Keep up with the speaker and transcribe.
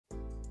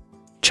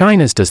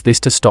China's does this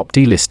to stop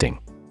delisting.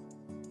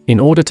 In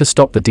order to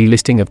stop the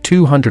delisting of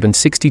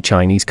 260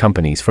 Chinese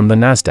companies from the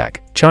Nasdaq,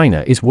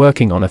 China is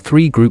working on a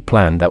three-group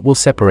plan that will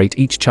separate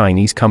each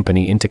Chinese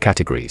company into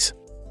categories.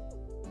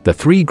 The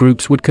three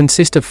groups would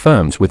consist of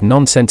firms with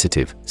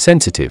non-sensitive,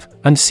 sensitive,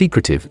 and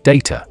secretive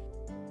data.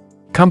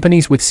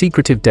 Companies with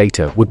secretive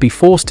data would be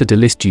forced to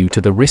delist due to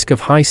the risk of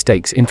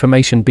high-stakes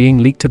information being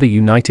leaked to the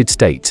United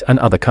States and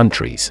other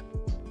countries.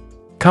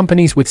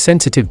 Companies with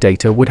sensitive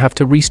data would have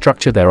to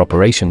restructure their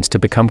operations to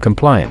become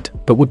compliant,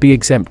 but would be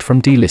exempt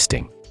from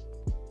delisting.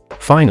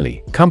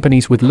 Finally,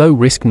 companies with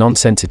low-risk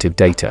non-sensitive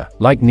data,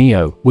 like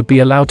NEO, would be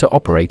allowed to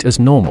operate as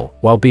normal,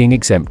 while being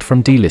exempt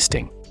from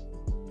delisting.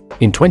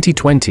 In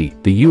 2020,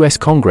 the US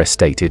Congress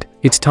stated,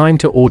 "It's time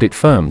to audit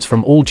firms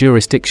from all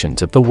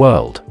jurisdictions of the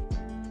world.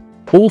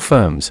 All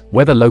firms,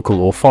 whether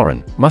local or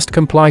foreign, must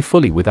comply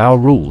fully with our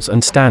rules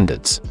and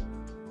standards.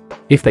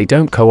 If they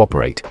don't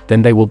cooperate,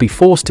 then they will be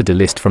forced to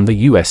delist from the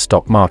US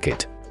stock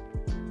market."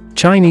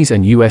 Chinese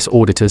and US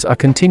auditors are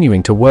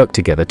continuing to work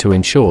together to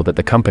ensure that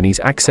the companies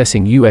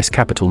accessing US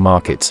capital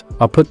markets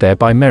are put there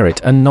by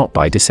merit and not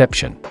by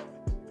deception.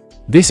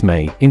 This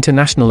May,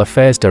 International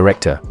Affairs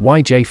Director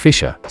Y.J.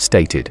 Fisher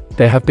stated,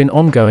 "There have been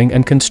ongoing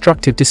and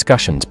constructive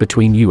discussions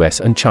between US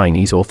and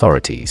Chinese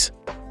authorities.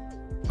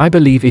 I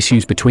believe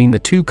issues between the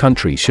two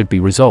countries should be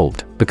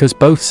resolved, because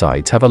both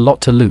sides have a lot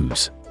to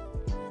lose."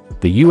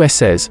 The US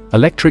says,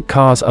 electric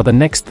cars are the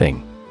next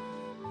thing.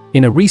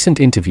 In a recent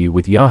interview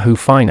with Yahoo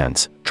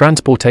Finance,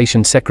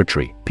 Transportation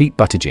Secretary Pete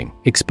Buttigieg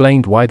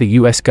explained why the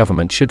US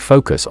government should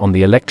focus on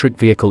the electric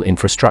vehicle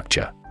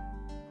infrastructure.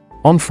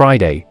 On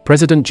Friday,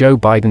 President Joe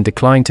Biden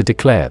declined to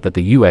declare that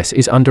the US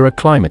is under a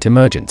climate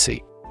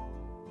emergency.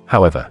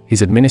 However,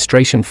 his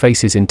administration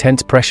faces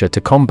intense pressure to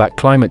combat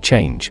climate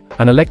change,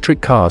 and electric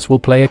cars will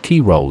play a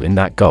key role in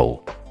that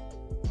goal.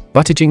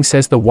 Buttigieg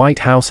says the White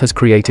House has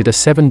created a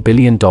 $7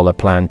 billion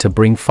plan to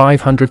bring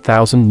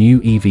 500,000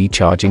 new EV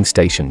charging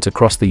stations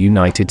across the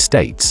United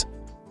States.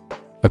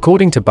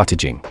 According to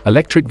Buttigieg,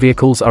 electric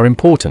vehicles are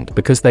important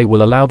because they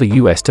will allow the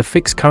US to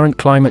fix current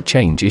climate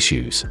change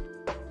issues.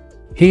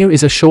 Here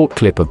is a short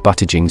clip of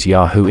Buttigieg's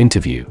Yahoo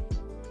interview.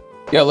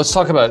 Yeah, let's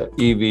talk about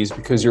EVs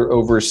because you're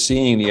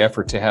overseeing the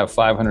effort to have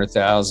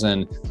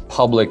 500,000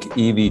 public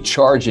EV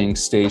charging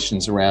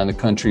stations around the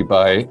country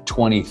by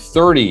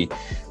 2030.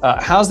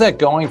 How's that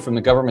going from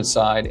the government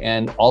side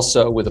and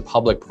also with a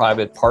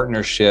public-private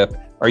partnership?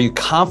 Are you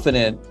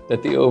confident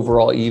that the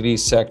overall EV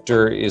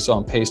sector is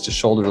on pace to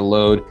shoulder the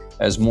load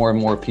as more and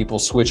more people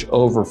switch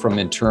over from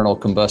internal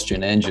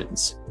combustion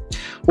engines?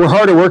 We're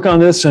hard at work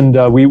on this, and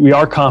we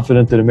are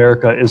confident that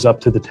America is up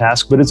to the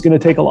task, but it's going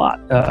to take a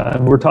lot.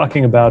 And we're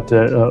talking about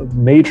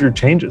major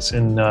changes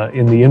in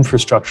the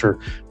infrastructure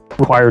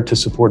required to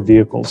support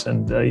vehicles.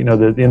 And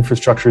the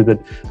infrastructure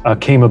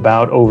that came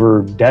about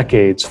over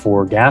decades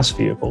for gas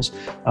vehicles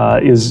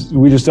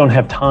we just don't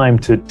have time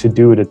to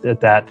do it at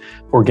that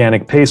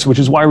organic pace, which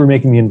is why we're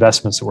making the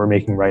investments that we're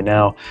making right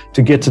now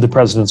to get to the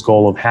president's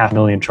goal of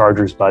 500,000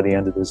 chargers by the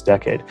end of this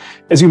decade.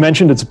 As you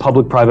mentioned, it's a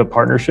public-private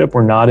partnership.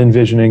 We're not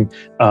envisioning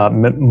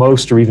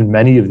most or even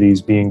many of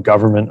these being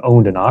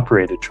government-owned and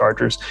operated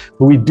chargers,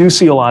 but we do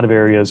see a lot of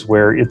areas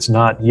where it's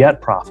not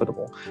yet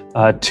profitable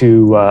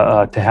to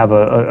have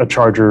a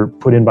charger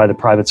put in by the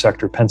private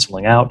sector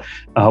penciling out,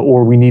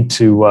 or we need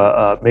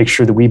to make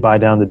sure that we buy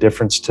down the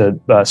difference to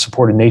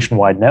support a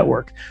nationwide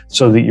network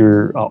so that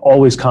you're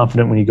always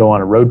confident when you go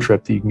on a road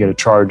trip that you can get a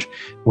charge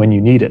when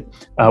you need it.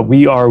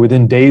 We are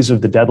within days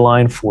of the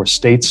deadline for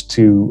states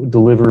to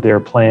deliver their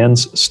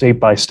plans state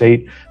by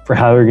state for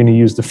how they're going to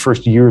use the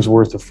first year's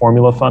worth of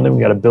formula funding.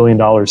 We got $1 billion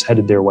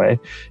headed their way.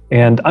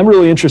 And I'm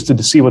really interested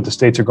to see what the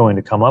states are going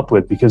to come up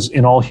with, because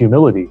in all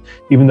humility,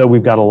 even though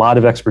we've got a lot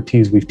of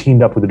expertise, we've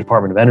teamed up with the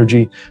Department of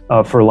Energy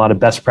for a lot of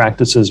best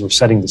practices. We're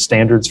setting the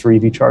standards for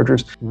EV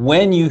chargers.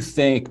 When you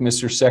think,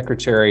 Mr.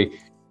 Secretary,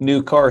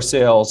 new car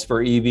sales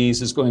for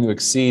EVs is going to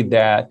exceed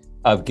that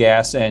of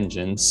gas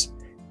engines,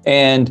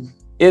 and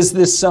is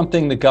this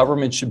something the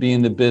government should be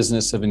in the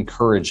business of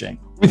encouraging?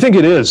 We think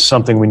it is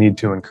something we need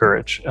to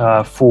encourage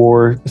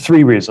for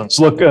three reasons.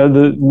 Look,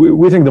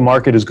 we think the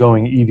market is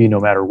going EV no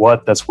matter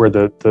what. That's where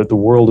the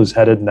world is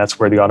headed, and that's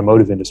where the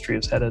automotive industry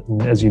is headed.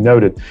 And as you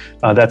noted,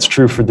 that's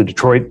true for the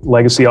Detroit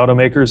legacy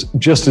automakers,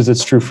 just as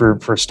it's true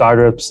for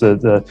startups,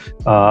 the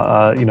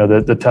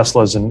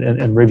Teslas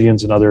and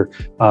Rivians and other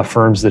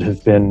firms that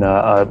have been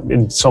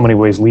in so many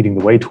ways leading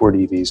the way toward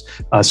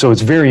EVs. So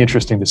it's very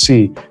interesting to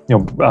see,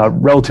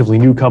 relatively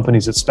new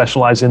companies that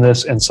specialize in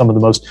this, and some of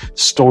the most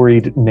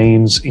storied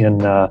names in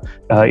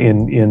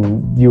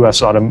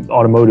U.S.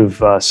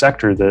 automotive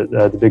sector,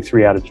 the big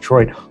three out of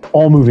Detroit,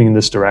 all moving in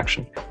this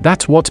direction.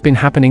 That's what's been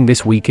happening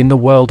this week in the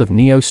world of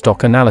NEO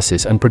stock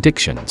analysis and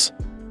predictions.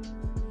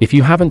 If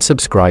you haven't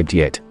subscribed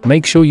yet,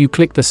 make sure you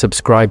click the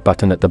subscribe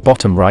button at the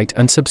bottom right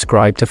and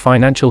subscribe to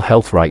Financial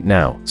Health right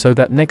now, so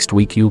that next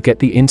week you'll get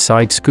the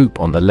inside scoop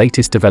on the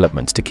latest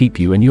developments to keep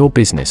you and your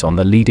business on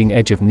the leading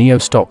edge of NEO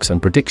stocks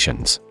and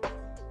predictions.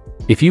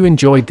 If you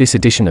enjoyed this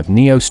edition of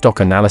NEO Stock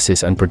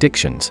Analysis and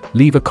Predictions,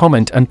 leave a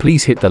comment and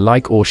please hit the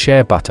like or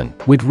share button,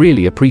 we'd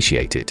really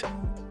appreciate it.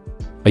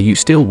 Are you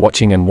still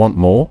watching and want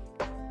more?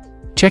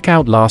 Check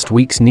out last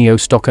week's NEO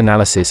Stock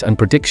Analysis and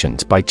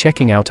Predictions by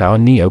checking out our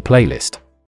NEO playlist.